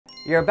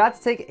You're about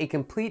to take a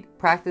complete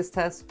practice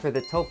test for the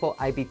TOEFL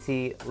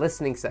iBT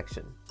listening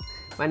section.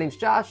 My name's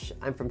Josh,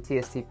 I'm from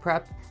TST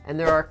Prep, and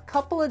there are a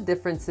couple of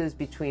differences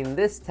between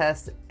this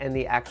test and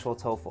the actual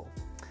TOEFL.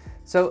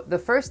 So the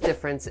first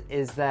difference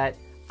is that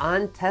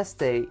on test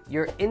day,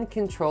 you're in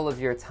control of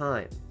your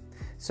time.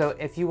 So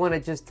if you want to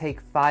just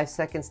take 5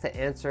 seconds to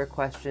answer a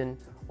question,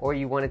 or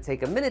you want to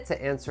take a minute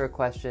to answer a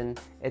question,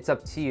 it's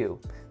up to you.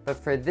 But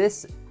for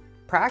this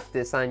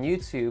practice on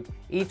YouTube,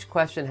 each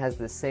question has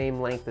the same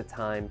length of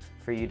time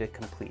for you to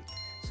complete.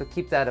 So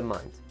keep that in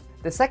mind.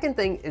 The second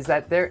thing is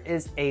that there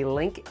is a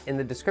link in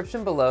the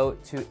description below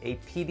to a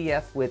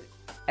PDF with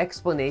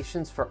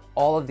explanations for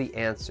all of the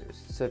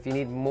answers. So if you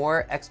need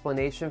more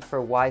explanation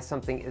for why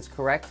something is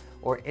correct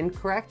or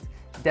incorrect,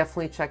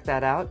 definitely check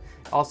that out.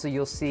 Also,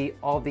 you'll see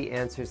all the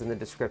answers in the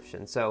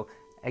description. So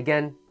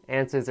again,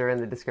 answers are in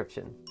the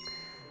description.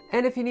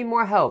 And if you need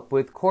more help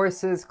with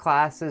courses,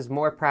 classes,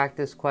 more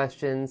practice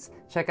questions,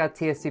 check out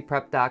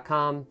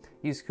tstprep.com.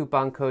 Use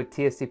coupon code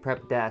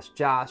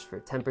TSTPrep-Josh for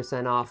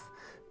 10% off.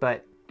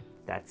 But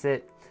that's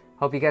it.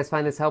 Hope you guys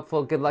find this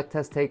helpful. Good luck,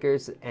 test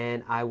takers,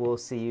 and I will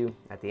see you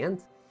at the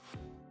end.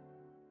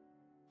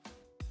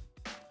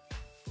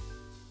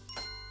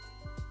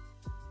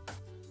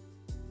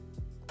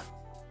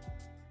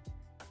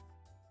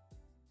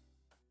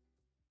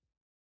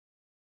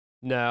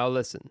 Now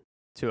listen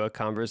to a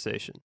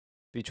conversation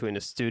between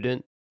a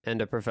student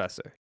and a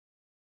professor.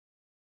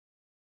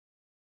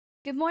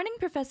 Good morning,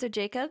 Professor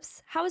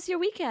Jacobs. How was your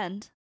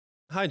weekend?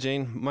 Hi,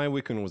 Jane. My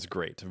weekend was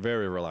great.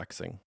 Very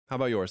relaxing. How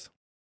about yours?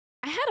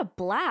 I had a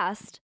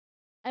blast.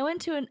 I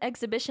went to an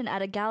exhibition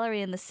at a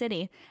gallery in the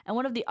city, and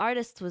one of the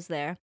artists was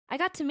there. I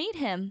got to meet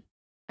him.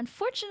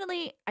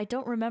 Unfortunately, I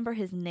don't remember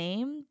his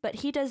name, but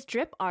he does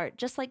drip art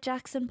just like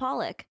Jackson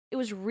Pollock. It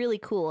was really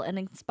cool and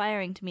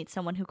inspiring to meet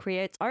someone who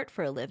creates art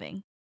for a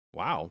living.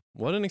 Wow,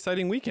 what an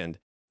exciting weekend.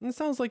 And it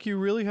sounds like you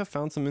really have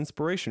found some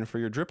inspiration for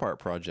your drip art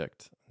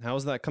project.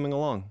 How's that coming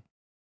along?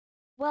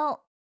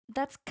 Well,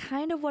 that's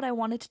kind of what I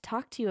wanted to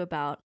talk to you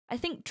about. I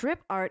think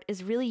drip art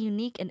is really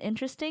unique and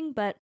interesting,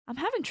 but I'm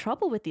having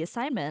trouble with the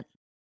assignment.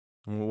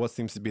 What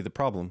seems to be the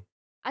problem?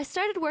 I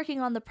started working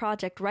on the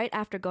project right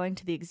after going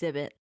to the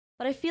exhibit,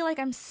 but I feel like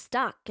I'm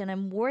stuck and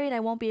I'm worried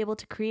I won't be able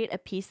to create a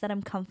piece that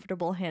I'm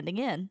comfortable handing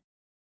in.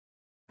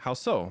 How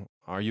so?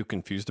 Are you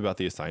confused about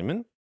the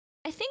assignment?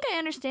 I think I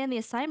understand the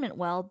assignment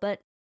well,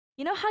 but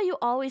you know how you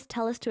always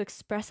tell us to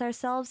express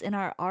ourselves in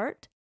our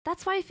art?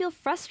 That's why I feel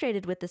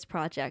frustrated with this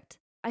project.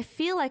 I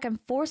feel like I'm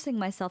forcing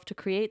myself to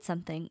create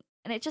something,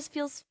 and it just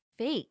feels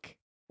fake.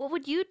 What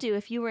would you do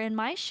if you were in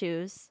my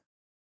shoes?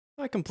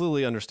 I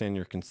completely understand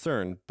your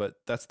concern, but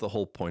that's the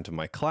whole point of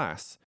my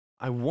class.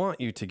 I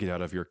want you to get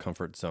out of your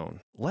comfort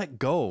zone. Let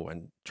go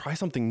and try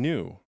something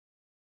new.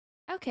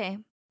 Okay,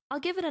 I'll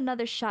give it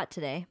another shot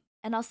today,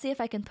 and I'll see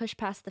if I can push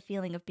past the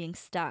feeling of being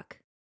stuck.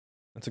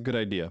 That's a good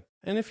idea.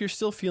 And if you're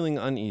still feeling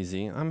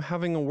uneasy, I'm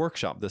having a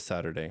workshop this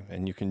Saturday,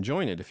 and you can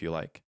join it if you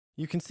like.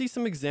 You can see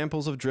some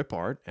examples of drip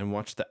art and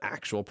watch the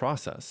actual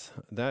process.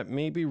 That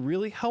may be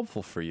really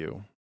helpful for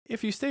you.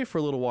 If you stay for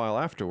a little while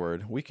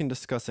afterward, we can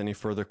discuss any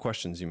further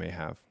questions you may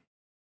have.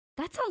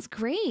 That sounds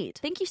great.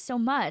 Thank you so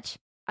much.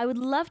 I would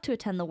love to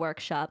attend the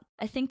workshop.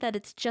 I think that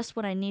it's just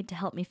what I need to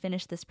help me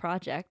finish this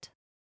project.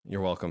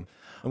 You're welcome.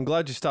 I'm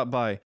glad you stopped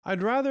by.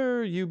 I'd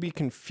rather you be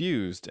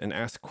confused and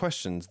ask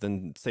questions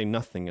than say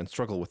nothing and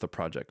struggle with the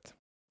project.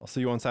 I'll see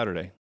you on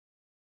Saturday.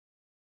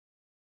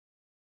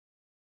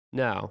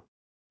 Now,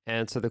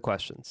 answer the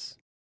questions.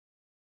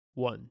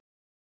 1.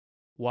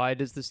 Why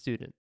does the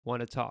student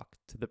want to talk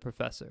to the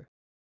professor?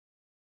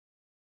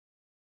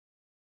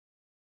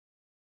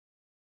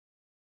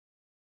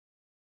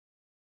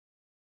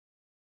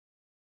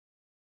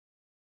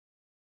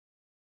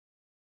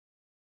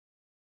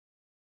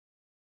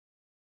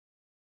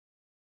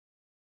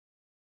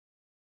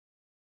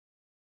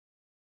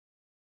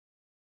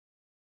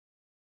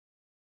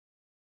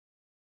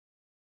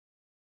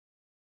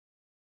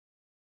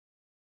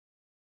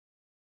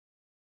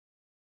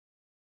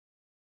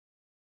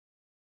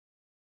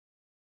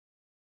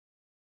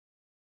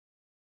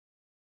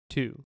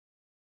 2.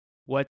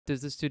 What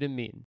does the student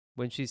mean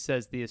when she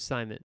says the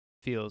assignment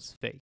feels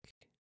fake?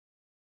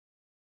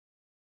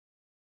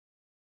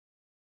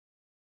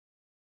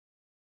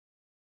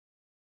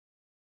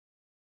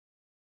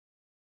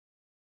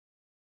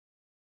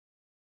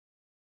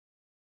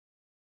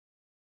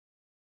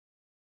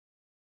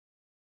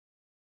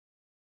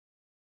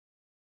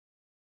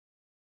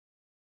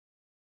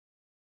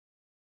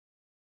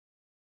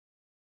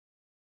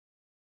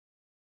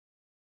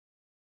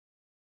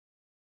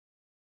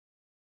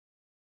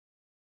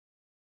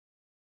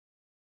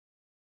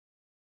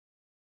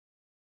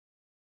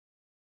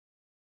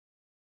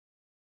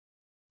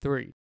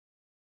 3.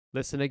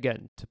 Listen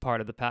again to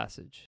part of the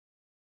passage.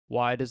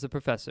 Why does the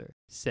professor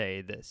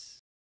say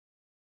this?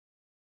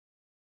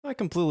 I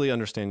completely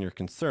understand your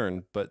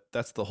concern, but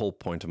that's the whole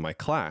point of my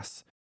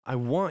class. I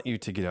want you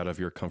to get out of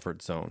your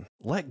comfort zone.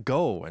 Let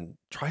go and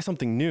try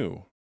something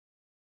new.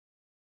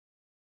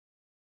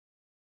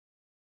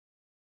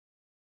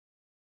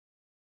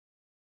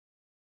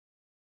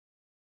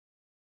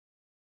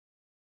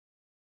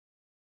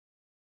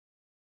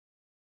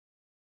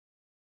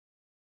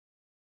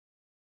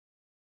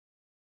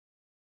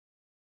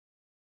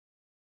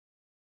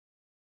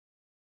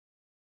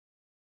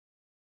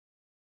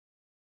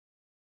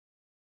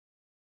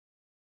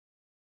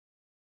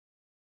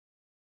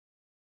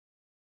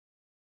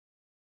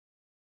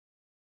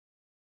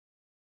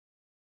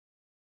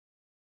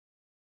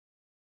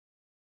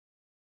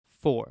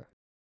 4.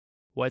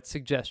 What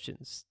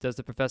suggestions does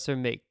the professor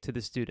make to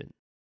the student?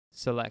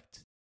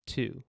 Select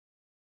 2.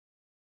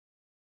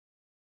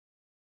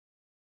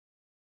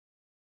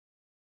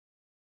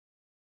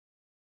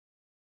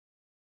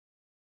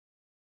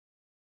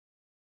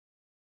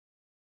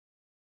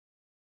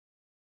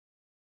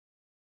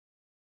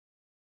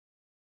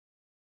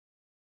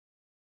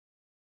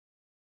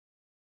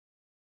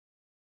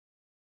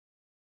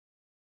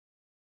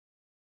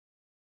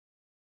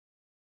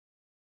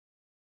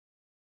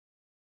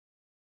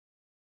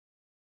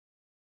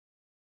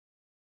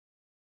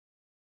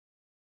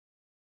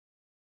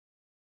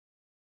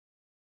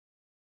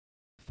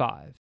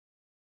 Five.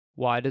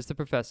 Why does the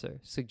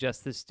professor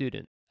suggest the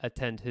student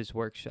attend his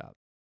workshop?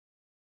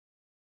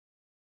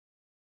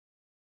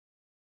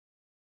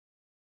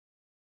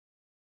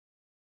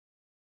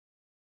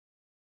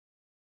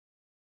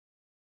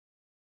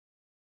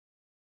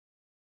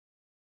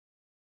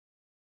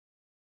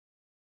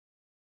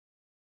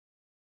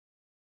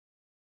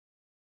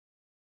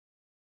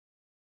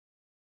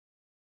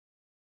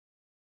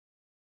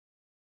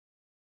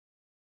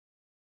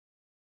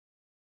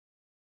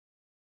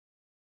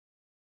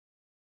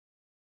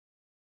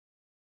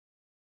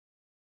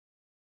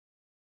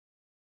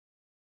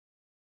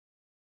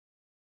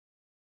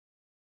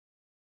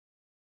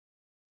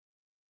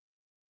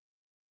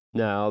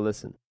 Now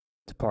listen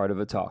to part of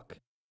a talk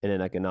in an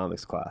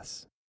economics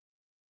class.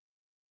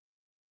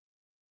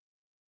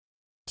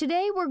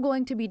 Today we're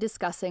going to be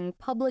discussing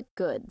public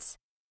goods.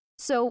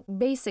 So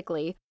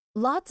basically,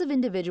 lots of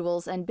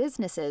individuals and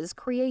businesses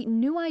create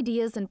new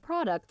ideas and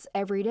products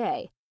every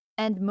day,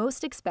 and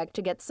most expect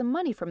to get some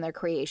money from their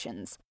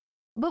creations.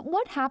 But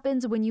what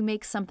happens when you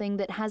make something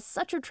that has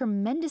such a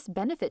tremendous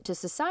benefit to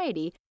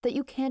society that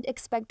you can't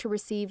expect to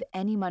receive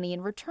any money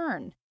in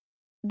return?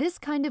 This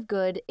kind of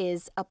good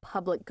is a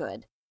public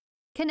good.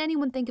 Can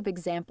anyone think of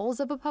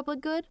examples of a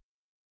public good?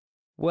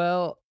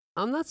 Well,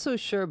 I'm not so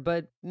sure,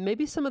 but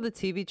maybe some of the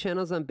TV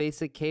channels on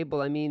basic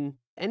cable. I mean,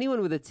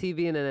 anyone with a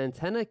TV and an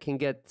antenna can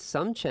get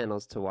some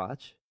channels to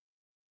watch.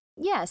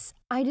 Yes,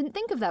 I didn't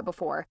think of that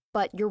before,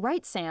 but you're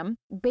right, Sam.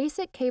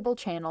 Basic cable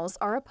channels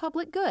are a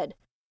public good.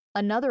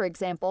 Another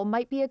example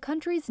might be a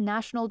country's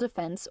national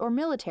defense or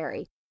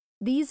military.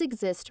 These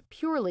exist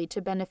purely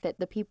to benefit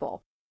the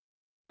people.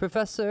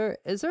 Professor,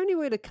 is there any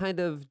way to kind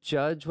of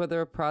judge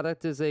whether a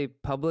product is a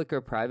public or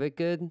private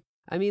good?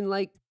 I mean,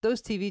 like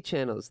those TV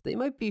channels, they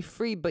might be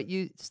free, but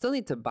you still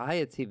need to buy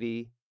a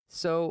TV.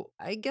 So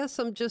I guess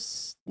I'm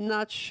just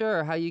not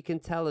sure how you can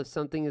tell if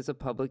something is a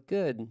public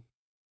good.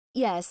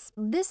 Yes,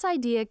 this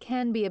idea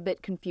can be a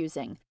bit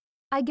confusing.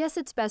 I guess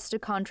it's best to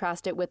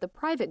contrast it with a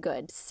private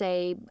good,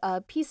 say,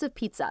 a piece of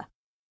pizza.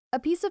 A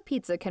piece of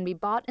pizza can be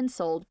bought and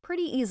sold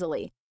pretty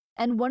easily,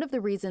 and one of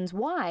the reasons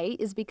why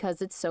is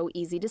because it's so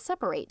easy to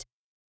separate.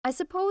 I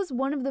suppose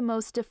one of the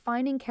most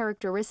defining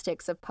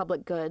characteristics of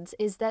public goods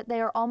is that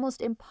they are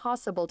almost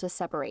impossible to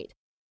separate.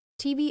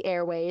 TV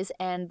airways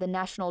and the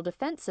national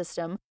defense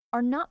system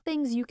are not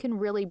things you can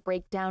really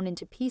break down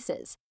into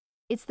pieces.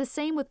 It's the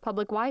same with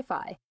public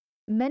Wi-Fi.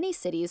 Many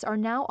cities are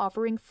now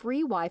offering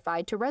free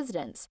Wi-Fi to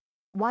residents.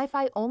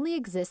 Wi-Fi only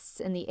exists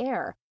in the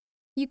air.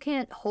 You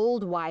can't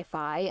hold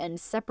Wi-Fi and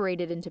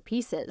separate it into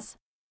pieces.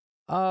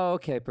 Oh,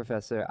 okay,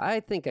 Professor.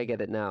 I think I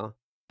get it now.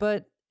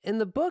 But in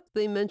the book,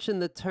 they mention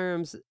the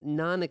terms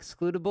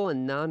non-excludable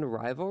and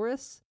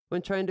non-rivalrous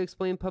when trying to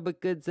explain public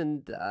goods,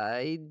 and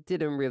I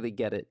didn't really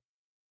get it.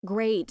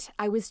 Great.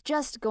 I was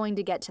just going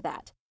to get to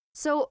that.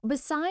 So,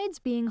 besides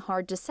being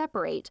hard to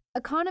separate,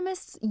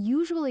 economists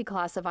usually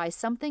classify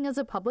something as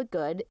a public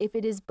good if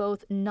it is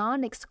both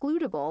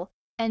non-excludable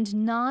and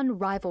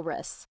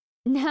non-rivalrous.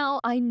 Now,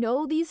 I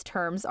know these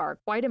terms are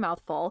quite a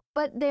mouthful,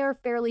 but they are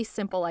fairly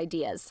simple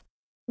ideas.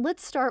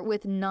 Let's start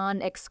with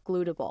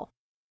non-excludable.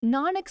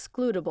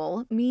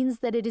 Non-excludable means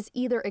that it is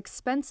either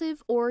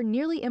expensive or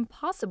nearly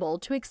impossible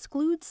to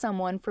exclude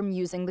someone from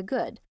using the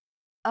good.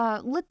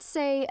 Let's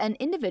say an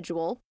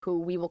individual, who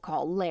we will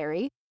call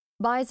Larry,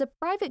 buys a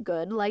private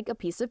good like a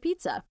piece of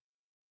pizza.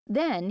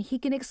 Then he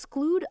can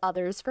exclude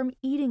others from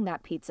eating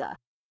that pizza.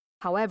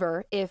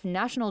 However, if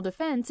national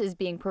defense is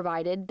being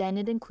provided, then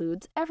it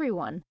includes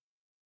everyone.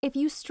 If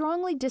you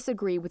strongly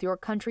disagree with your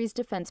country's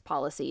defense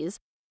policies,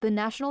 the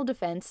national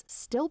defense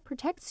still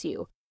protects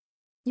you.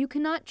 You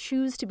cannot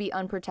choose to be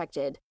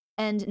unprotected,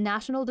 and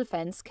national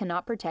defense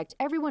cannot protect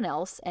everyone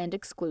else and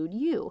exclude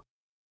you.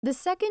 The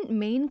second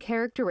main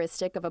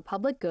characteristic of a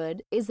public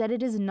good is that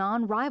it is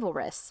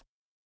non-rivalrous,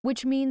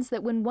 which means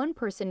that when one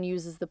person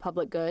uses the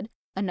public good,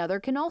 another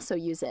can also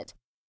use it.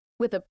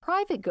 With a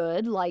private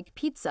good, like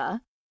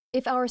pizza,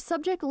 if our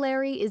subject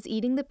Larry is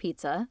eating the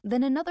pizza,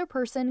 then another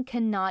person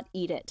cannot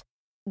eat it.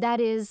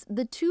 That is,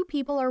 the two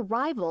people are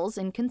rivals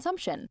in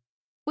consumption.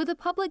 With a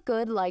public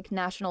good like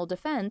national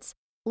defense,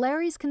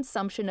 Larry's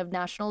consumption of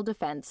national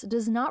defense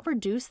does not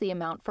reduce the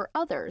amount for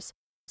others,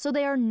 so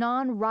they are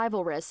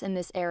non-rivalrous in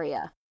this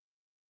area.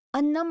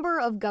 A number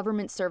of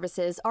government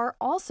services are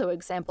also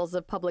examples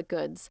of public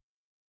goods.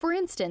 For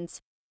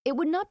instance, it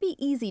would not be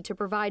easy to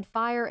provide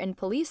fire and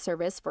police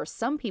service for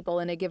some people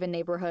in a given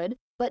neighborhood,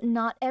 but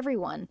not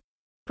everyone.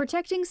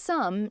 Protecting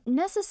some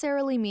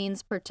necessarily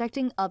means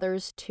protecting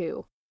others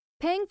too.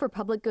 Paying for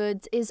public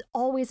goods is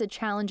always a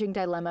challenging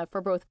dilemma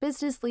for both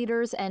business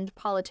leaders and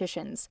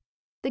politicians.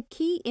 The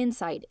key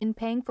insight in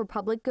paying for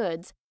public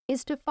goods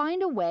is to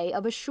find a way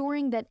of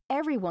assuring that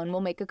everyone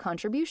will make a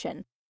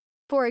contribution.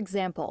 For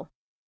example,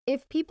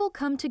 if people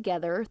come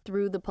together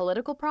through the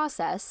political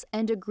process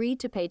and agree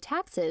to pay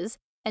taxes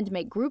and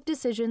make group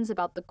decisions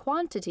about the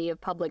quantity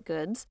of public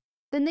goods,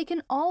 then they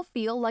can all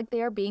feel like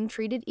they are being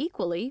treated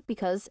equally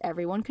because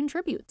everyone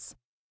contributes.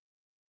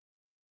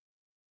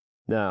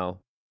 Now,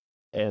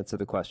 answer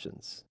the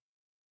questions.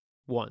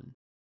 1.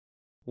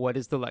 What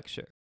is the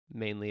lecture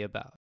mainly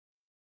about?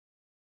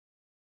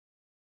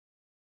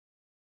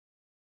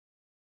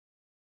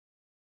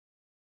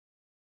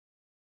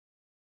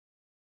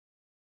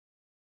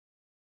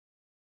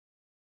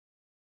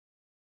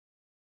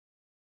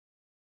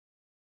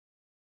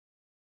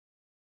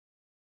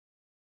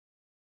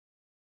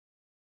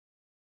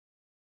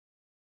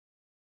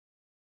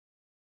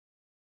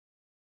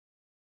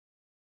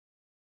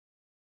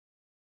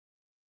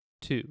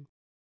 2.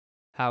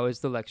 How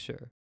is the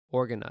lecture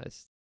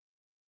organized?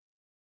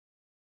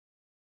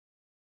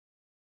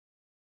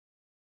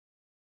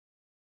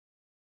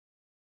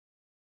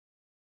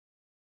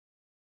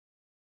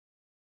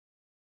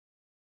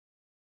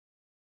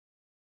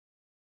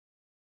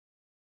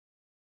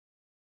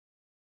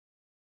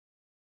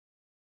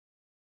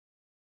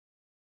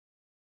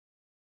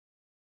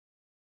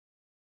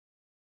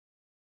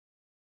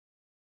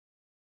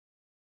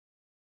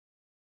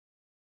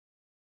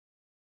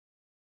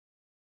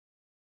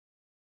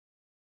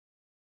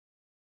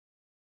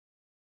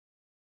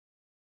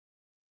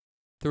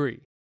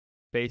 3.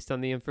 Based on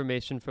the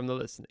information from the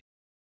listening,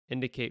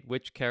 indicate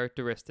which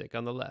characteristic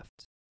on the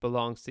left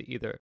belongs to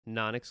either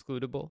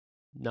non-excludable,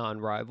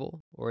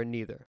 non-rival, or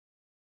neither.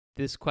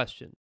 This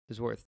question is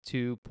worth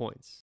 2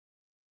 points.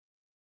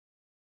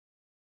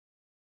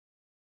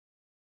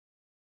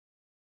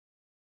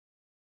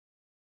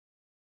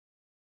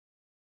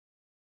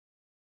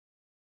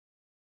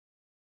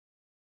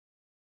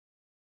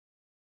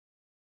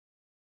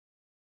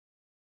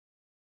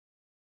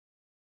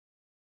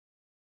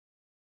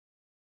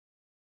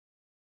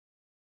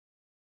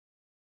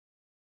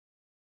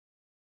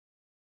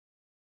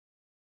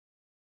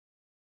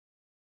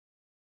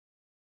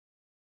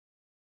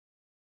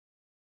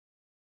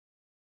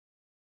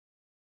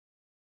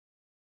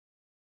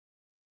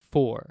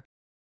 Four.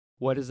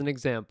 What is an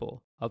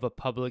example of a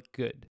public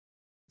good?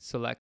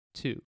 Select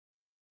 2.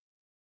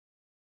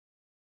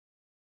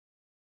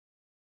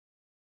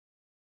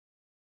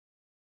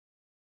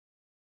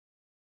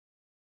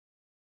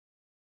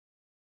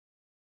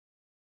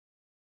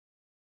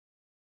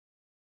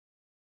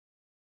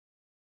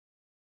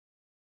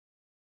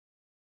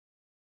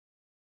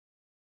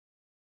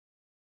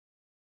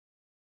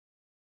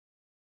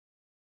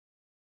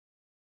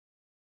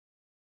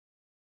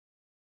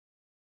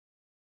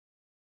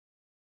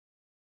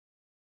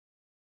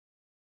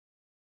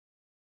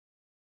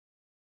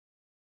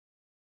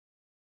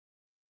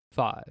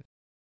 Five.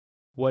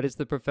 What is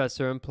the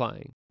professor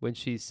implying when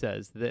she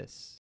says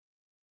this?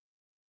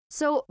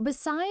 So,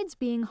 besides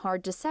being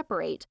hard to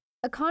separate,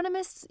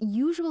 economists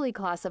usually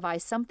classify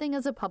something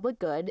as a public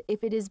good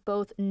if it is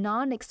both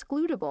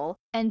non-excludable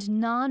and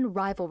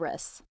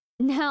non-rivalrous.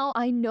 Now,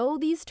 I know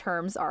these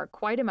terms are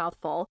quite a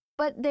mouthful,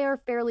 but they are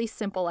fairly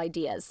simple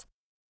ideas.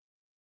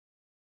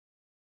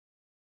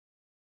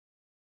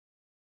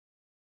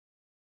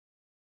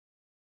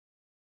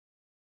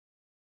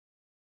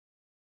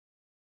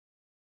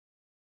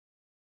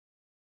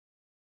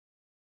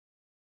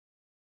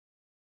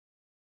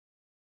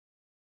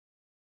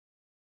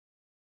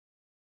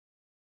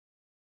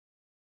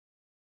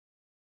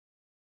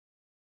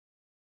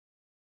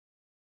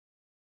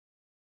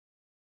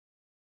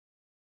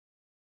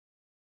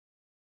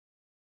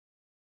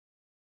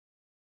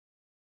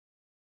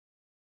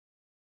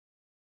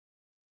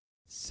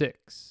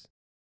 Six.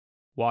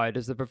 Why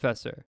does the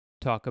professor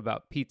talk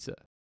about pizza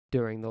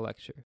during the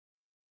lecture?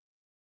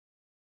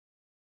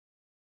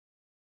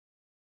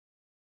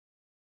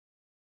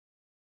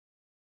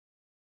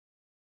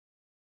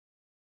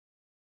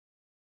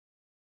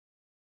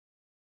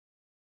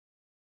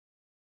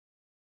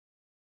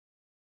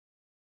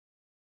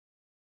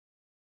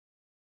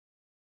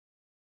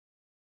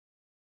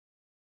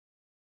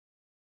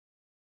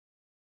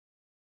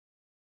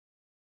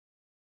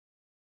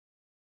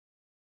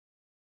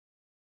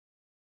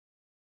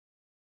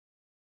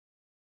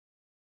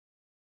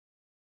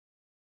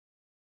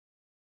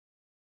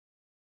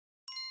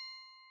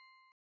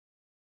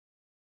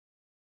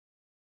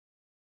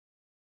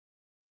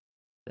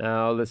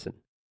 Now listen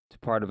to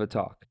part of a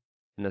talk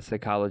in a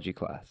psychology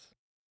class.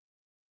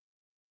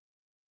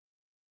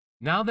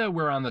 Now that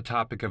we're on the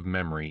topic of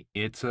memory,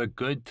 it's a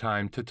good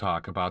time to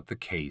talk about the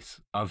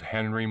case of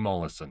Henry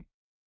Mollison.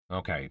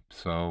 Okay,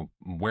 so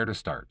where to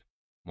start?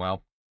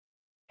 Well,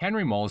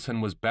 Henry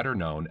Mollison was better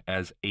known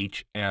as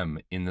HM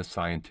in the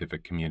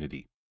scientific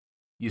community.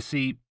 You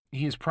see,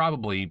 he is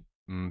probably,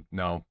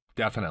 no,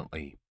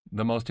 definitely,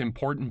 the most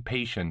important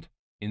patient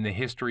in the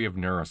history of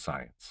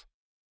neuroscience.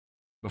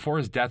 Before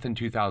his death in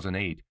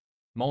 2008,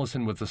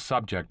 Mollison was the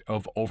subject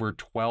of over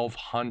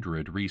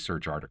 1,200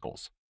 research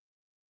articles.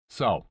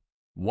 So,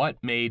 what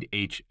made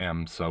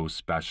H.M. so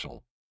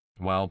special?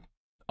 Well,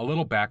 a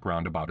little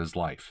background about his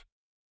life.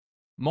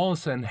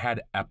 Mollison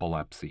had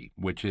epilepsy,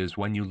 which is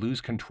when you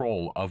lose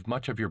control of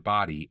much of your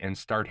body and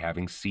start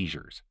having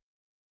seizures.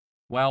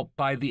 Well,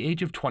 by the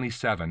age of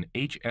 27,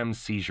 H.M.'s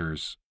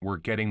seizures were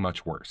getting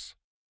much worse.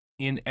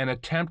 In an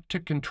attempt to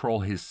control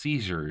his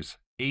seizures,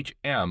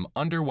 H.M.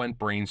 underwent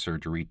brain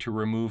surgery to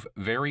remove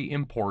very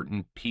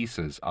important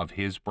pieces of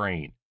his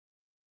brain,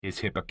 his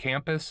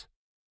hippocampus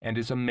and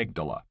his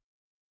amygdala.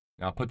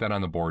 I'll put that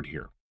on the board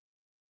here.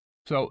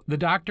 So, the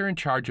doctor in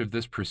charge of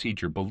this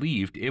procedure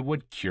believed it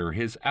would cure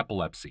his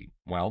epilepsy.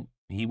 Well,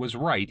 he was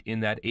right in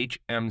that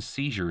H.M.'s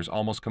seizures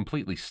almost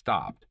completely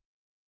stopped.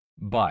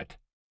 But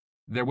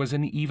there was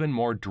an even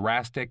more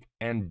drastic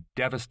and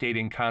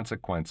devastating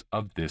consequence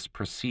of this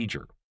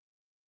procedure.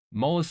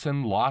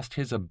 Mollison lost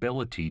his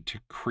ability to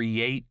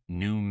create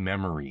new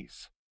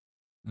memories.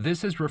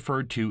 This is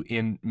referred to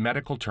in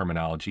medical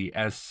terminology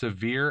as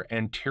severe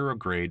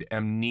anterograde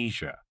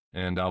amnesia,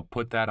 and I'll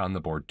put that on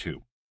the board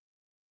too.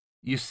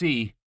 You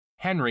see,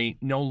 Henry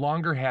no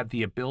longer had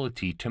the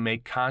ability to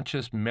make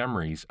conscious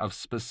memories of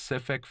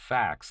specific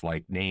facts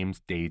like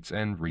names, dates,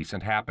 and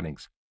recent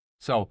happenings.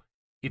 So,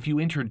 if you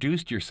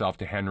introduced yourself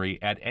to Henry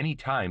at any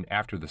time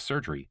after the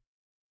surgery,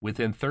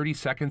 within 30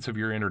 seconds of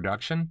your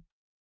introduction,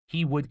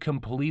 he would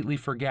completely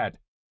forget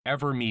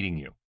ever meeting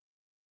you.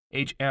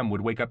 H.M. would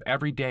wake up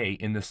every day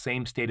in the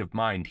same state of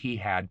mind he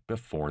had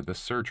before the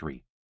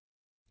surgery.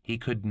 He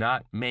could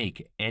not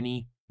make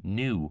any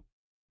new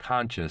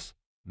conscious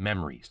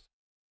memories.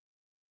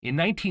 In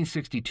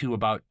 1962,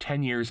 about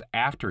 10 years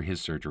after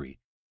his surgery,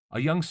 a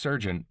young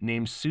surgeon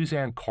named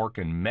Suzanne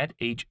Corkin met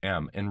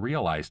H.M. and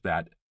realized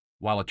that,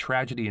 while a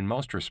tragedy in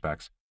most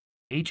respects,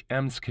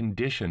 H.M.'s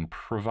condition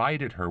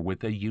provided her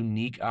with a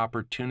unique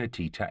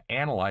opportunity to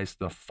analyze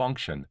the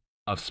function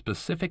of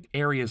specific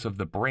areas of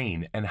the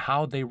brain and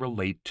how they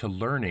relate to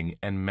learning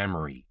and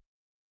memory.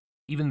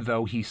 Even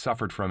though he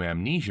suffered from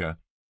amnesia,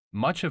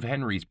 much of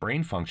Henry's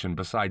brain function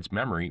besides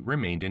memory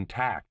remained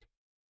intact.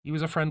 He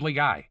was a friendly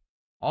guy.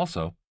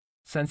 Also,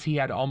 since he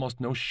had almost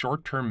no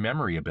short-term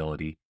memory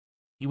ability,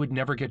 he would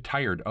never get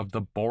tired of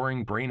the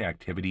boring brain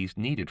activities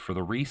needed for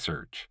the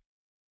research.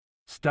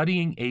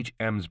 Studying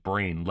H.M.'s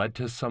brain led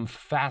to some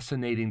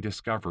fascinating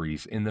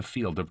discoveries in the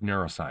field of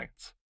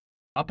neuroscience.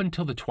 Up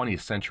until the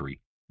 20th century,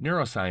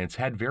 neuroscience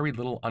had very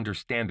little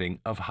understanding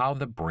of how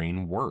the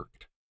brain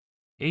worked.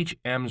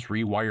 H.M.'s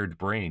rewired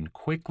brain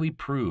quickly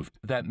proved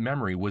that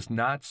memory was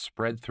not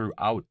spread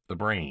throughout the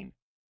brain.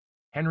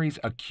 Henry's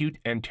acute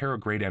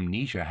anterograde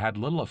amnesia had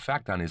little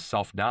effect on his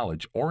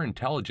self-knowledge or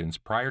intelligence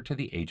prior to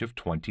the age of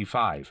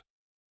 25.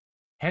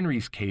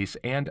 Henry's case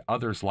and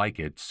others like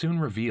it soon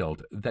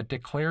revealed that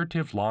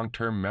declarative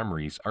long-term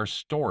memories are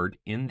stored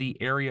in the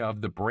area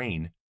of the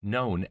brain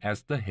known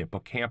as the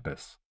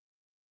hippocampus.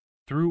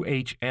 Through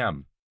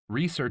H.M.,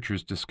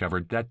 researchers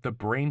discovered that the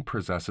brain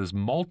possesses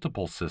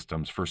multiple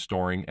systems for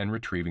storing and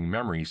retrieving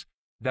memories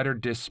that are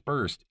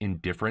dispersed in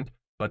different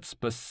but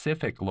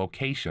specific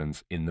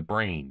locations in the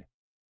brain.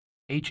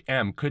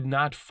 H.M. could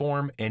not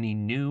form any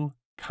new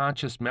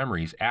conscious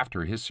memories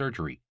after his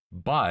surgery,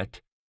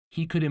 but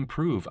he could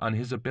improve on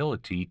his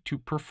ability to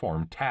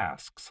perform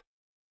tasks.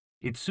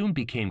 It soon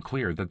became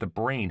clear that the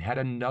brain had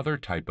another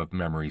type of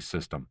memory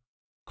system,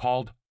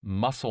 called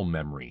muscle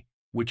memory,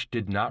 which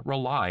did not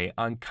rely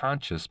on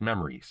conscious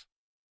memories.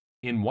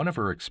 In one of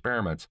her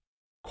experiments,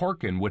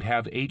 Corkin would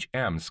have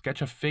H.M.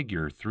 sketch a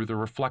figure through the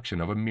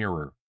reflection of a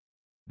mirror.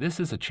 This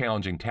is a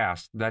challenging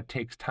task that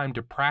takes time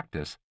to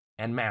practice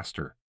and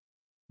master.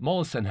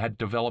 Mollison had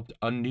developed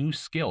a new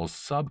skill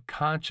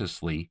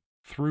subconsciously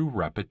through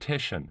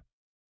repetition.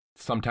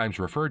 Sometimes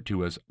referred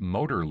to as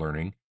motor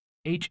learning,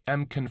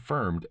 H.M.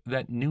 confirmed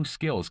that new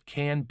skills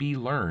can be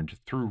learned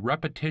through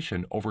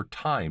repetition over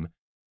time,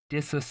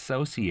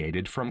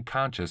 disassociated from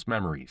conscious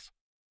memories.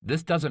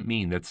 This doesn't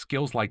mean that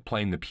skills like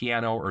playing the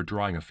piano or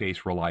drawing a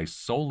face rely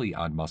solely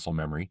on muscle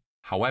memory.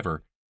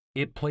 However,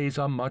 it plays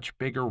a much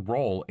bigger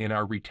role in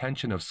our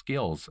retention of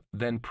skills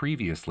than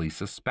previously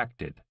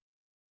suspected.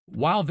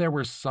 While there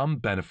were some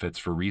benefits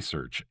for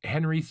research,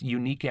 Henry's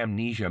unique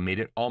amnesia made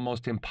it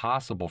almost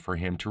impossible for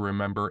him to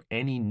remember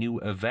any new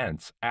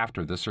events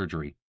after the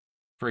surgery.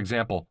 For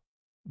example,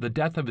 the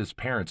death of his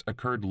parents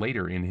occurred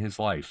later in his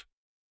life,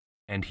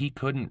 and he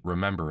couldn't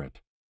remember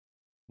it.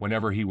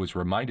 Whenever he was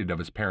reminded of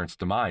his parents'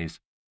 demise,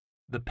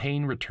 the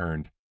pain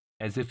returned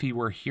as if he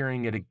were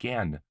hearing it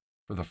again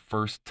for the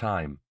first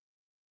time.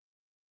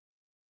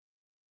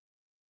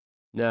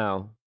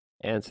 Now,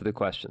 answer the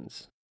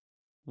questions.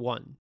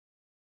 1.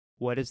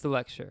 What is the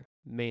lecture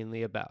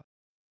mainly about?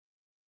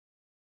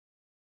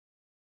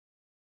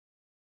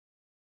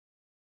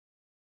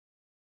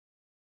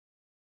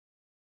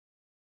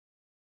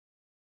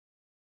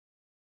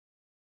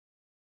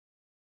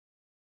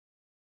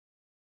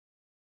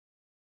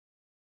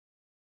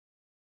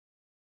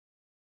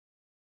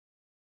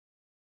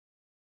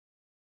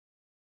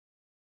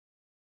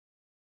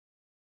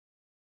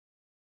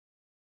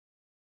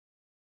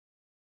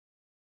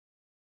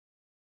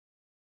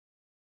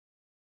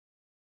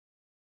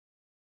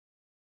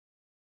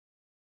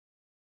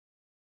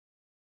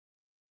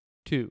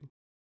 2.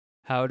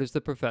 How does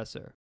the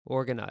professor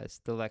organize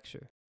the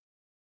lecture?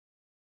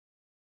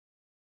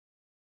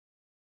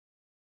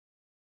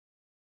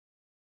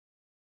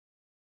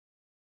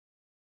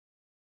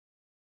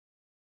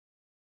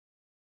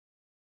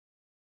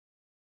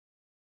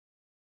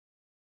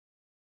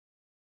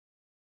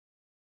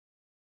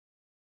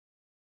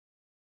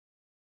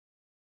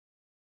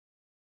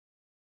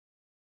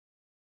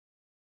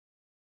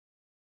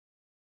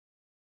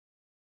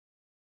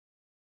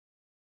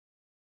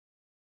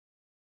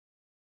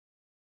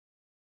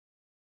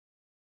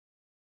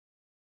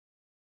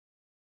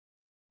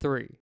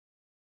 3.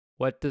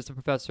 What does the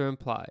professor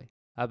imply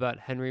about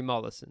Henry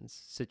Mollison's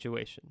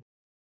situation?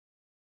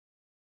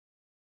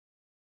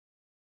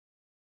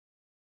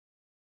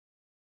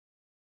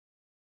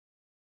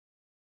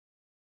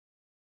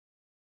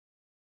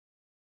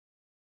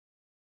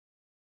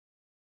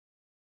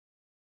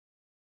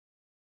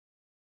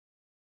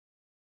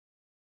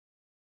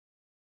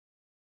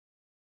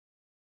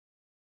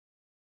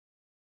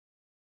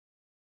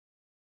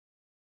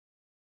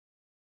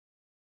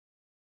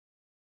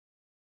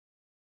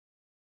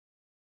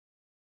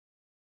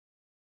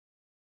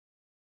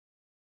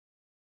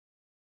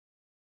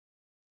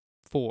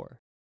 4.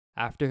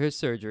 After his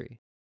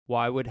surgery,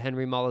 why would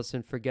Henry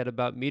Mollison forget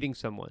about meeting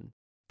someone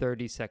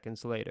 30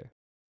 seconds later?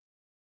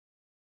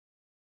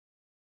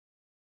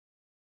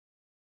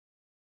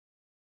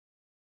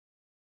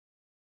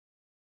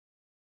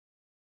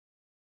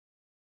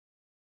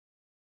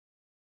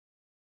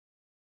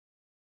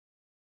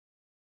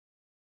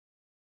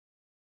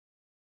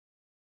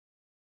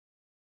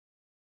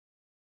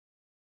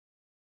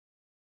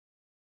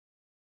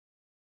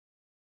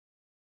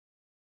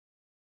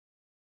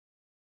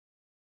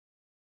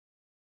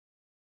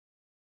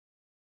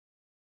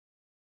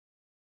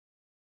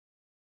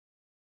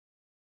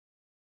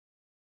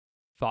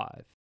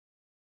 5.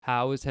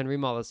 How is Henry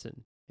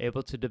Mollison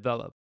able to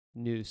develop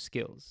new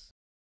skills?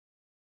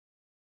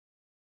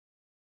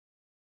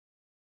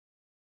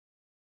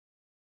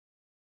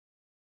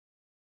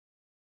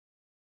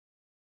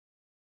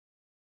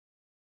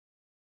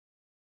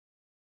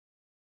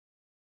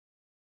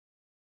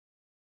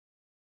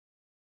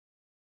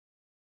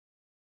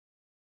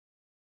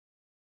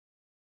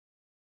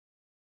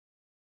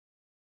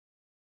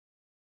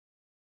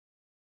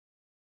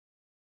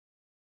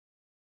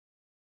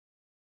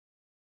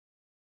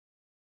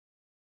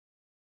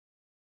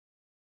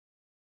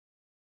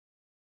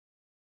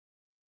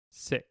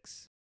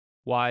 6.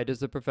 Why does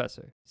the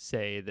professor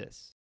say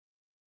this?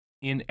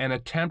 In an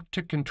attempt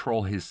to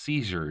control his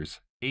seizures,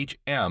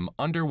 H.M.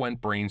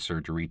 underwent brain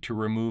surgery to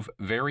remove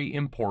very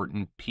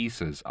important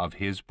pieces of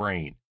his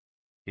brain,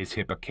 his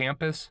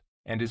hippocampus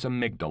and his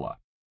amygdala.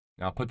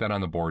 Now I'll put that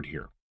on the board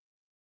here.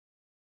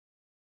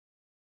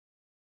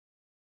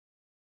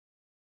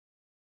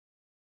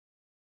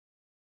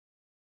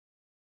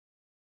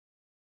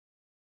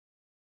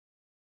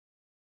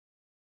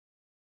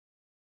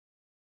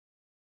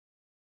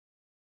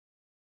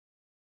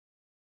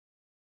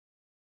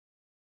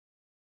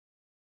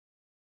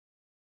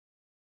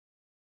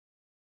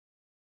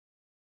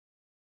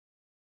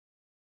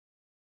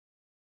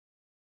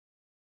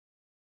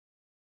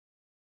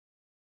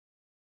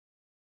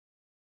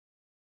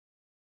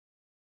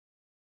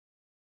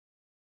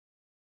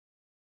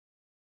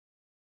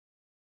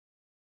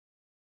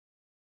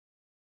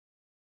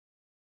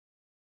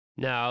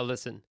 Now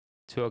listen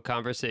to a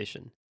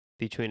conversation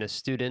between a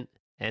student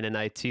and an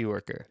IT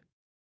worker.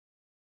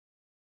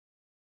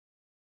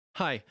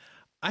 Hi,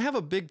 I have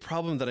a big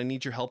problem that I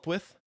need your help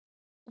with.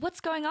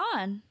 What's going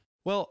on?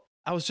 Well,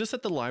 I was just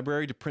at the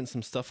library to print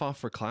some stuff off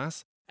for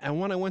class,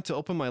 and when I went to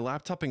open my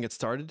laptop and get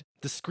started,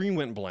 the screen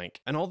went blank,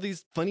 and all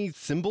these funny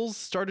symbols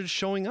started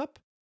showing up.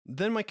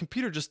 Then my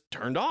computer just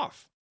turned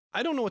off.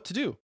 I don't know what to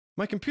do.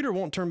 My computer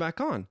won't turn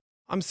back on.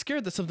 I'm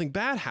scared that something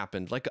bad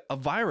happened, like a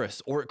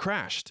virus, or it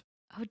crashed.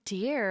 Oh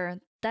dear,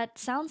 that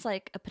sounds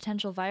like a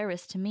potential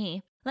virus to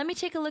me. Let me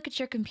take a look at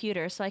your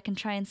computer so I can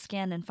try and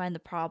scan and find the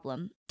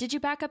problem. Did you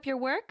back up your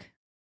work?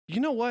 You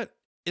know what?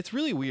 It's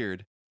really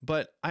weird,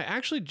 but I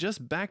actually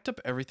just backed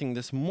up everything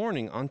this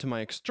morning onto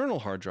my external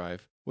hard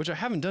drive, which I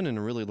haven't done in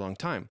a really long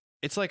time.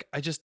 It's like I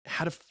just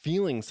had a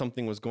feeling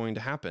something was going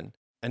to happen,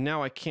 and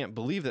now I can't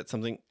believe that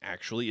something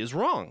actually is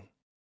wrong.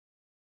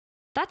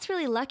 That's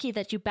really lucky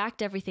that you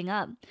backed everything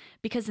up,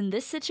 because in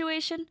this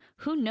situation,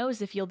 who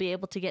knows if you'll be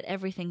able to get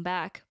everything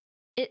back.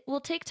 It will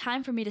take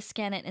time for me to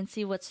scan it and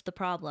see what's the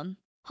problem.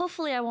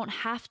 Hopefully I won't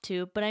have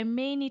to, but I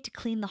may need to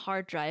clean the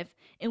hard drive,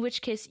 in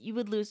which case you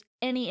would lose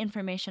any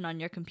information on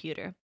your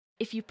computer.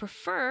 If you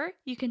prefer,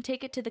 you can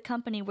take it to the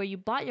company where you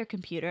bought your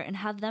computer and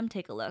have them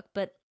take a look,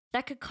 but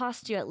that could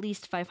cost you at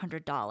least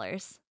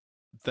 $500.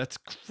 That's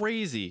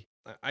crazy.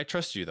 I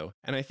trust you though,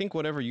 and I think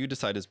whatever you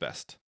decide is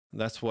best.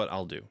 That's what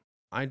I'll do.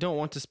 I don't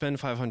want to spend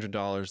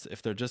 $500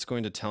 if they're just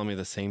going to tell me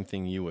the same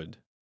thing you would.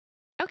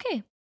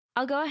 Okay,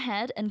 I'll go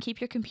ahead and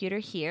keep your computer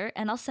here,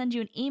 and I'll send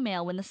you an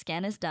email when the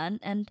scan is done,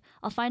 and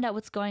I'll find out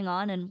what's going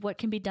on and what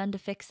can be done to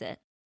fix it.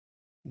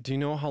 Do you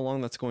know how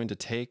long that's going to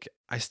take?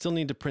 I still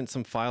need to print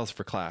some files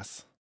for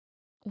class.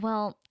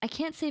 Well, I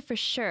can't say for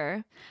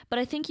sure, but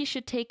I think you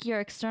should take your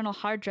external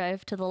hard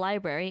drive to the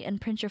library and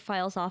print your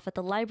files off at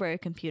the library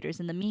computers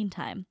in the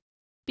meantime.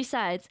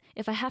 Besides,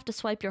 if I have to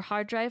swipe your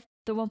hard drive,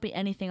 there won't be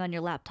anything on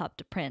your laptop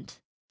to print.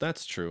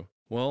 That's true.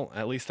 Well,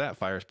 at least that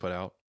fire's put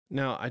out.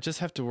 Now, I just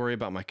have to worry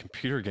about my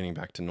computer getting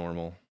back to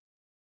normal.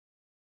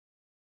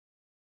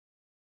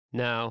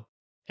 Now,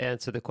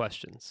 answer the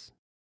questions.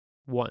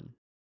 1.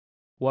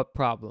 What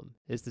problem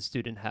is the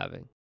student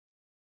having?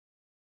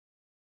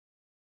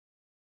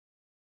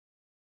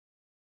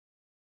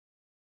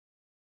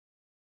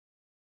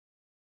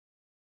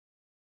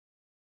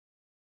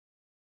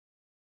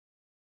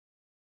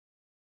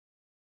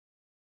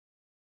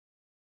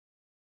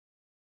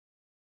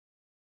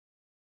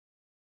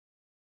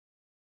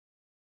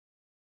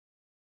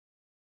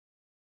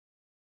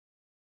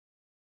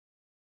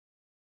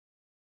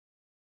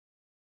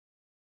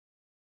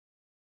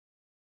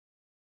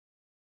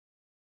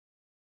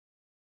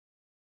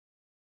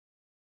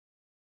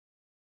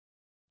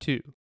 2.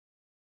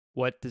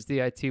 What does the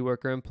IT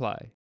worker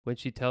imply when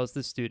she tells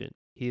the student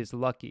he is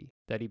lucky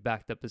that he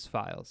backed up his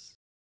files?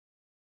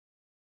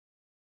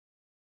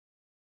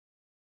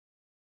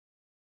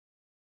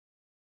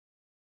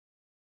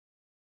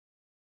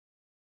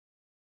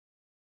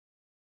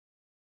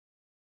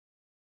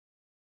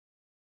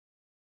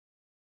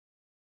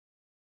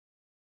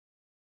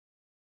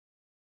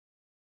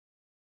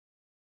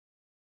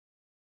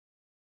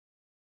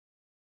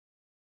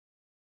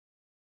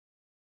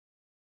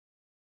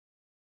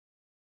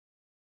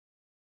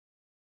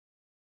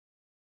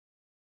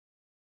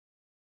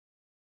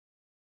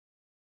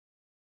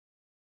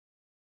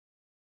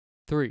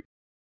 3.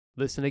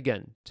 Listen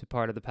again to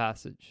part of the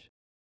passage.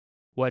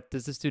 What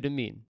does the student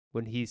mean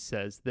when he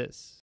says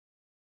this?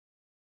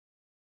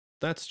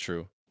 That's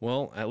true.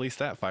 Well, at least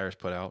that fire's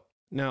put out.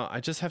 Now, I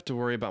just have to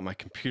worry about my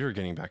computer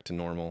getting back to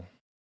normal.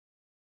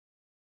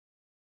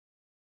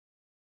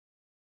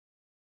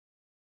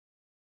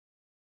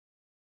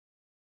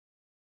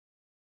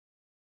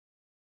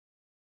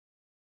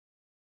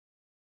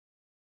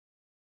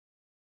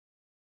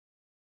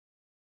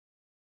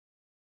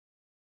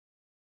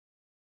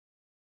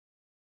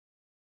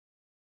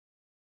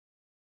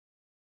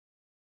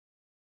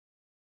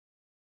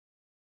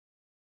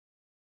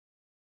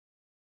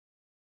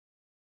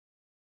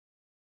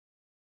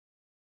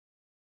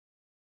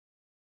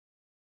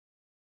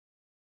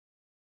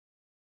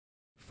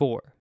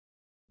 4.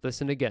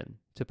 Listen again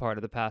to part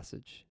of the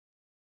passage.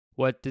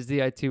 What does the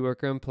IT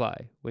worker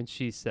imply when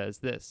she says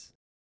this?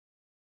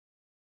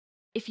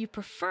 If you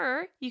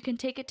prefer, you can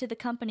take it to the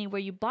company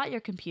where you bought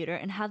your computer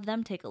and have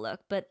them take a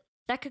look, but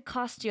that could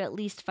cost you at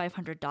least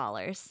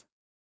 $500.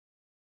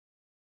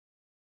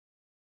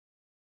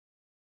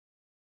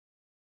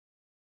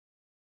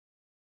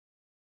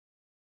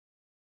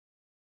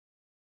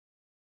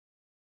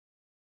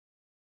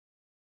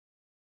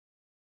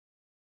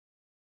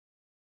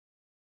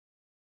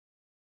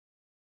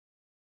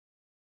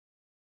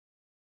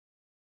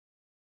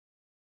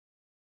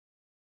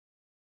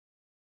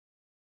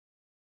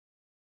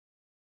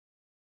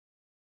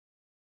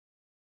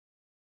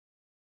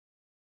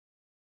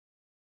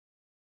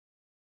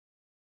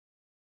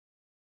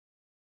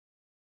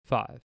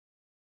 5.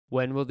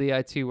 When will the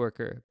IT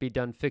worker be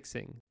done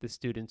fixing the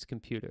student's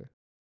computer?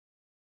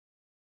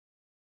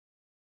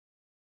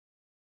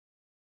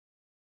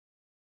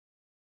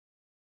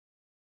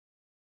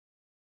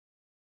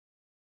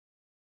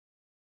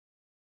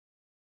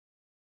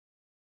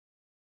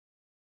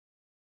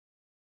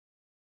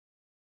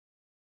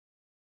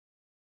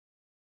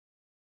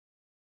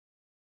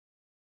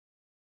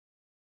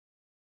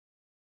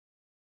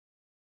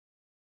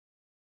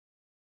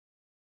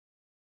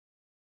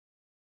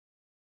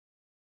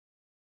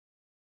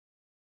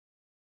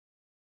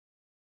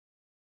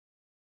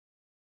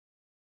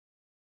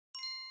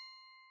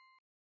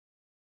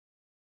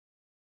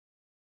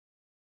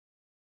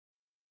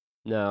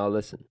 'Now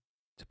listen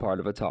to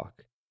part of a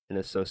talk in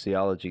a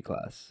sociology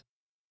class.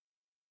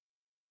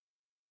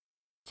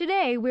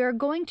 Today, we are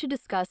going to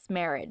discuss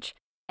marriage,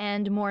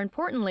 and more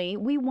importantly,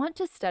 we want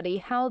to study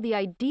how the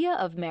idea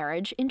of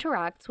marriage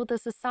interacts with a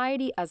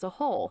society as a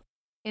whole.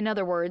 In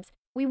other words,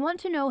 we want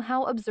to know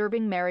how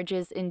observing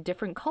marriages in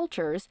different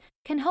cultures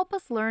can help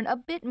us learn a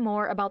bit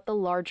more about the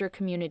larger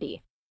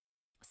community.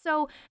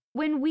 So,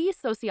 when we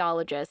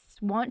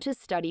sociologists want to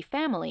study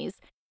families,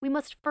 we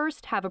must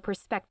first have a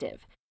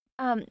perspective,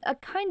 a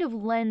kind of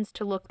lens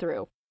to look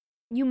through.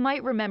 You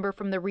might remember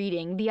from the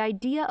reading the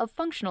idea of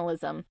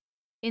functionalism.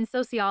 In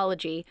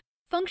sociology,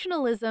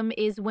 functionalism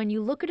is when you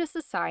look at a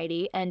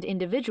society and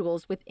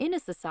individuals within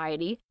a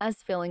society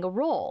as filling a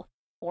role,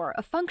 or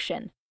a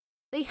function.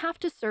 They have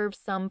to serve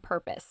some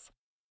purpose.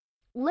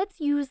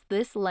 Let's use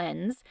this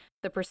lens,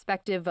 the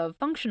perspective of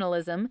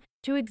functionalism,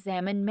 to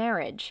examine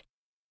marriage.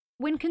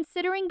 When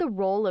considering the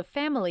role of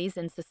families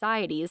in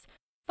societies,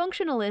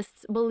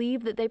 functionalists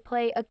believe that they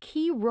play a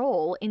key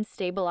role in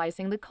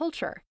stabilizing the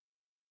culture.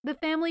 The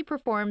family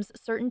performs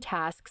certain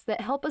tasks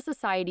that help a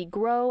society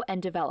grow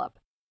and develop.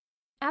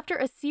 After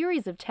a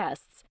series of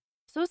tests,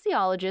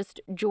 sociologist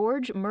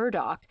George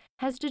Murdoch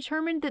has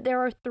determined that there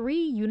are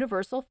three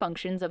universal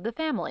functions of the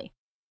family: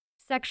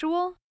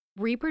 sexual,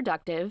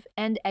 reproductive,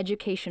 and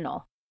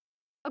educational.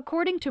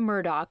 According to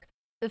Murdoch,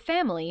 the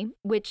family,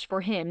 which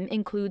for him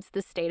includes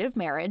the state of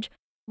marriage,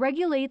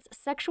 regulates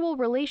sexual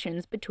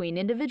relations between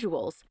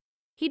individuals.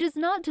 He does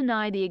not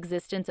deny the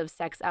existence of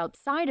sex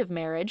outside of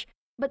marriage,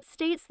 but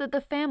states that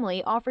the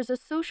family offers a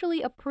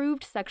socially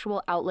approved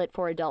sexual outlet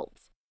for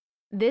adults.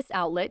 This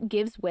outlet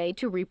gives way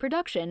to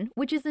reproduction,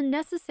 which is a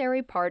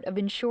necessary part of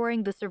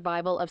ensuring the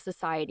survival of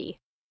society.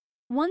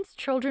 Once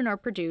children are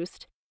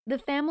produced, the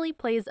family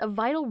plays a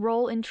vital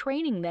role in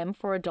training them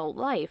for adult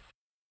life.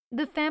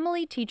 The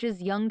family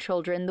teaches young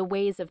children the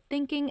ways of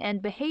thinking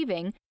and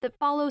behaving that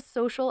follow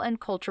social and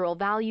cultural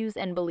values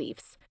and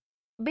beliefs.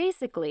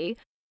 Basically,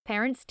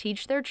 parents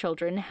teach their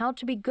children how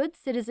to be good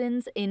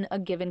citizens in a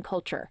given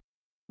culture.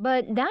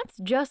 But that's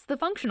just the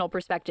functional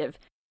perspective.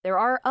 There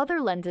are other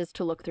lenses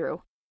to look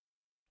through.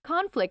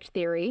 Conflict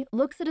theory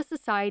looks at a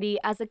society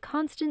as a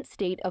constant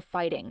state of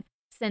fighting,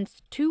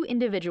 since two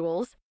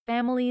individuals,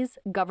 families,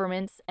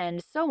 governments,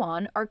 and so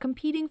on are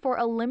competing for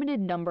a limited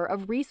number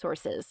of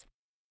resources.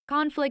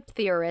 Conflict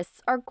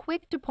theorists are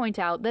quick to point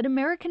out that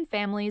American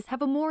families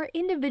have a more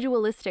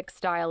individualistic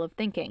style of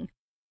thinking.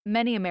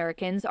 Many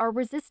Americans are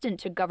resistant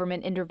to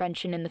government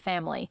intervention in the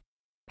family.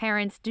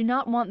 Parents do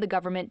not want the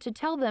government to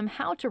tell them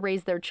how to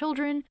raise their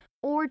children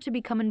or to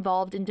become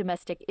involved in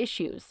domestic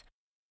issues.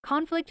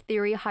 Conflict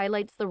theory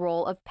highlights the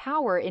role of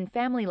power in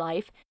family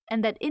life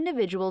and that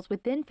individuals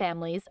within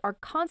families are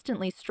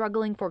constantly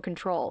struggling for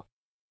control.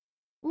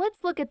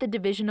 Let's look at the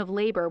division of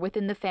labor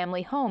within the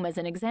family home as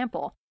an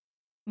example.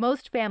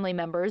 Most family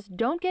members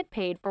don't get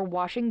paid for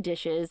washing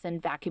dishes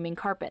and vacuuming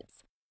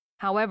carpets.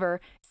 However,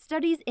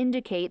 studies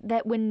indicate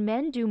that when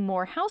men do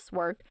more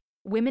housework,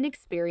 women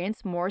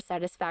experience more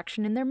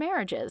satisfaction in their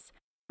marriages,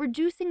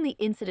 reducing the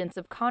incidence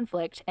of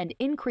conflict and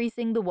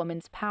increasing the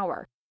woman's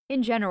power.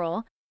 In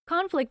general,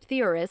 conflict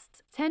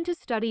theorists tend to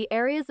study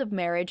areas of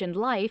marriage and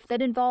life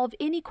that involve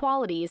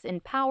inequalities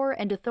in power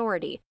and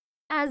authority,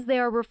 as they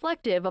are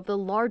reflective of the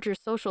larger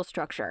social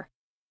structure.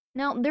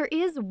 Now, there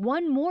is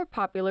one more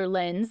popular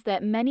lens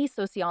that many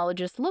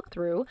sociologists look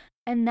through,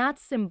 and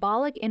that's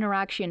symbolic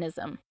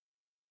interactionism.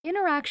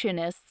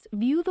 Interactionists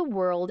view the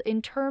world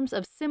in terms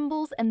of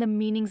symbols and the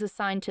meanings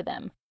assigned to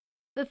them.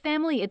 The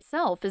family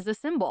itself is a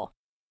symbol.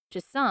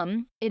 To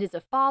some, it is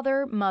a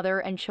father, mother,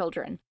 and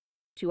children.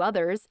 To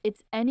others,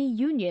 it's any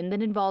union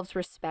that involves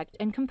respect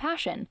and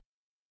compassion.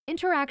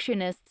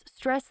 Interactionists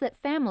stress that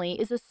family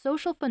is a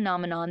social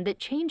phenomenon that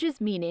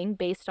changes meaning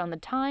based on the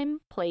time,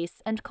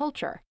 place, and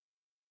culture.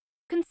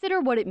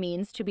 Consider what it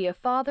means to be a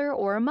father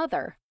or a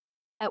mother.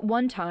 At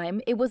one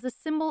time, it was a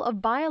symbol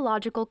of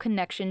biological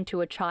connection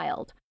to a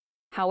child.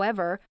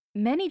 However,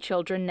 many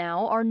children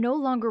now are no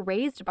longer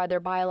raised by their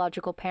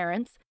biological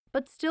parents,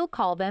 but still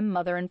call them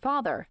mother and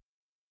father.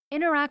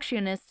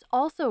 Interactionists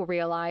also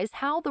realize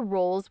how the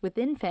roles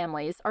within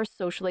families are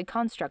socially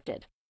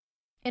constructed.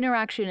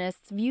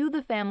 Interactionists view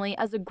the family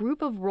as a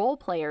group of role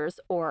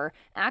players, or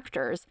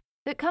actors,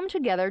 that come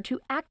together to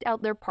act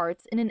out their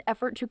parts in an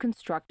effort to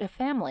construct a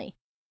family.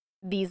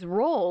 These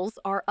roles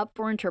are up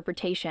for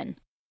interpretation.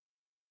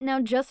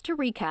 Now, just to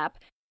recap,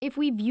 if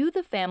we view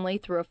the family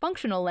through a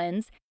functional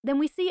lens, then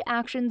we see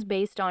actions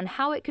based on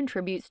how it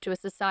contributes to a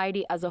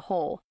society as a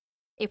whole.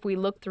 If we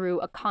look through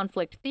a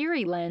conflict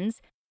theory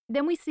lens,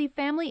 then we see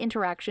family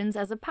interactions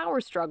as a power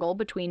struggle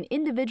between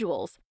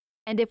individuals.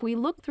 And if we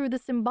look through the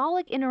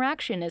symbolic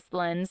interactionist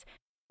lens,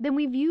 then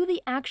we view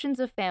the actions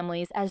of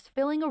families as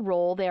filling a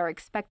role they are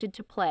expected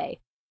to play,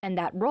 and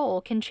that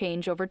role can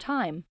change over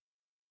time.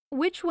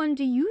 Which one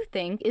do you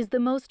think is the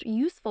most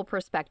useful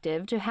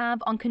perspective to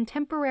have on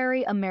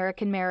contemporary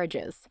American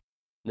marriages?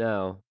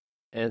 Now,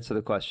 answer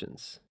the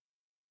questions.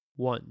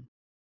 1.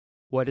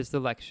 What is the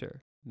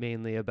lecture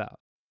mainly about?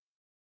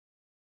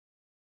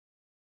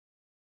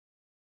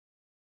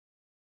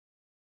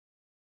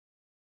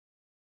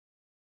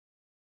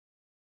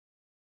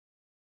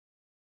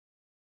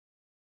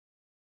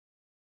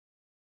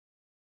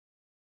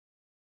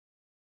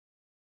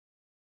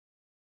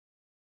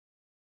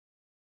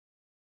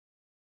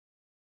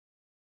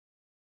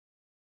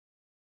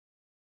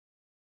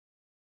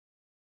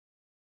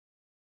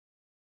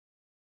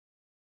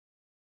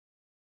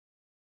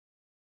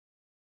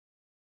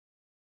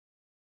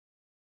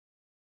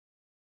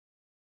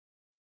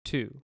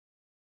 Two.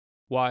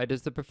 Why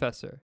does the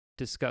professor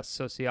discuss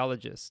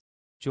sociologist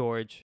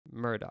George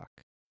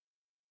Murdoch?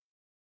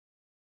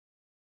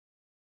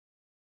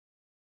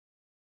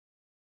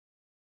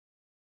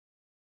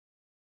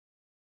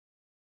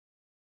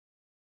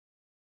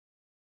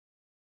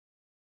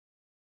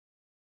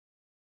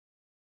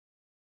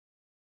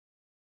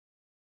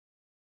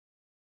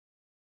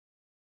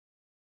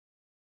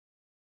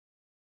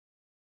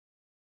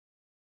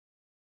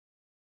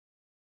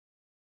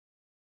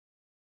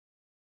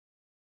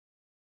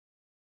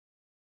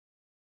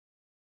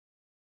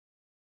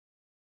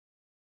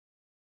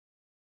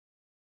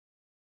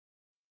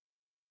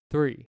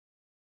 Three.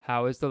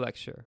 How is the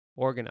lecture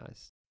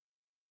organized?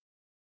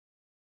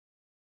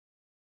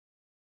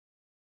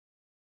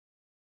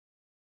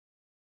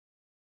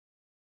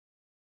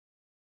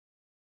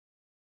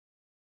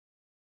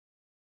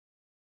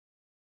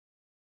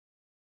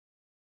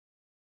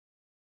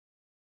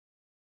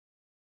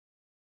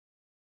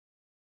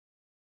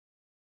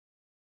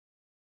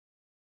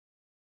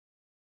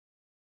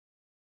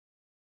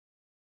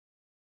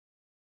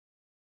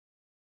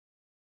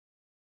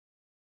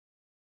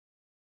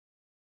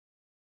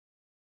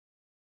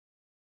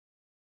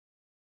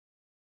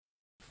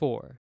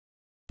 4.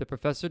 The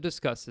professor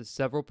discusses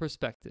several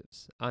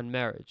perspectives on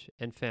marriage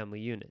and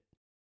family unit.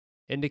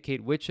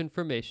 Indicate which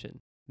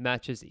information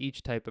matches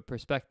each type of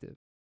perspective.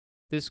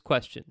 This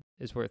question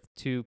is worth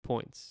 2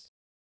 points.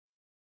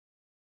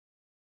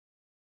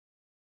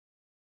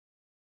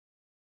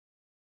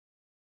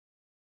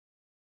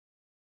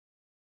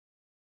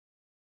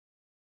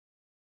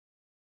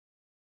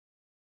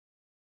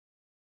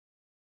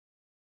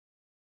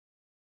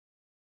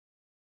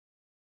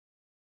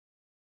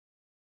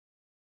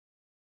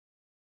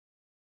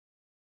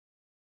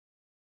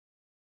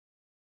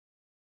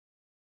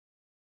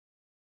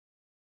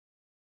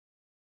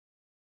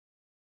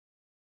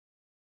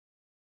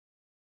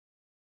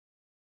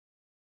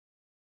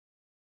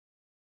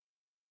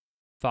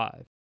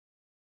 Five.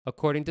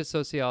 According to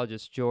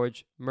sociologist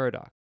George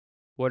Murdoch,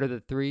 what are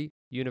the 3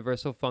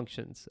 universal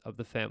functions of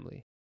the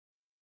family?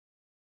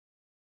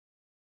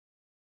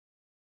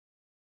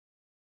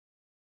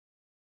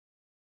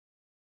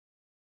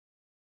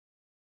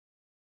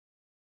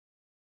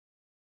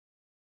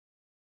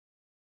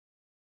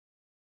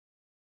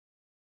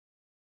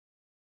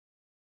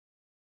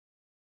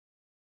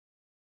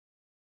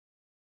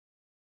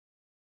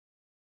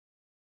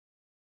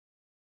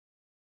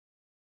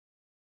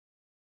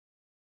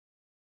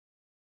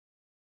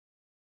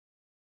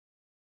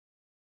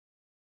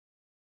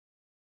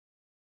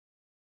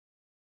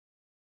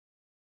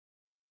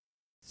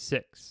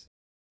 Six.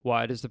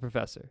 Why does the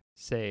professor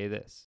say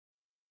this?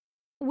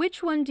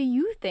 Which one do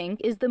you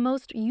think is the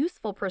most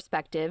useful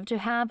perspective to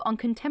have on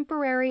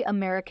contemporary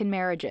American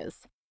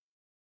marriages?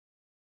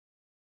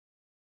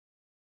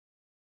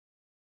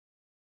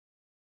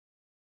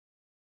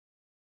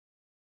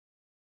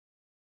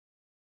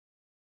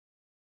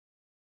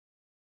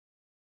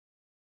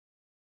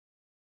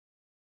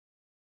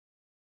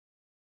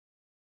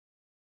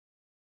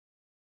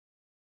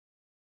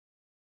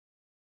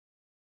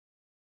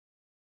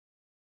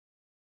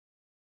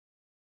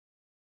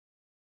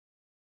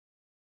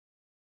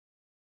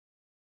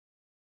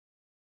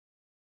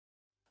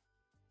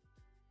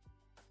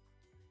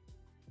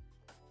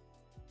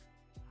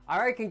 All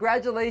right,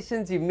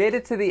 congratulations, you made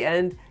it to the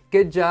end.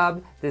 Good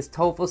job. This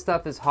TOEFL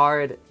stuff is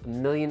hard, a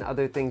million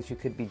other things you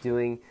could be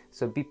doing,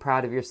 so be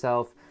proud of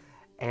yourself.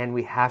 And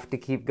we have to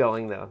keep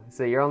going though.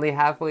 So you're only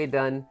halfway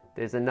done.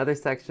 There's another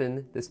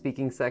section, the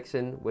speaking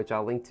section, which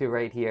I'll link to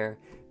right here.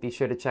 Be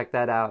sure to check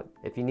that out.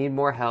 If you need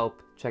more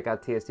help, check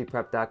out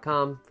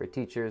tstprep.com for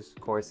teachers,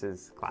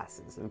 courses,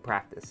 classes, and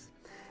practice.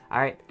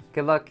 All right,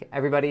 good luck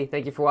everybody.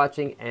 Thank you for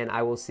watching, and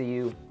I will see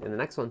you in the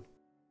next one.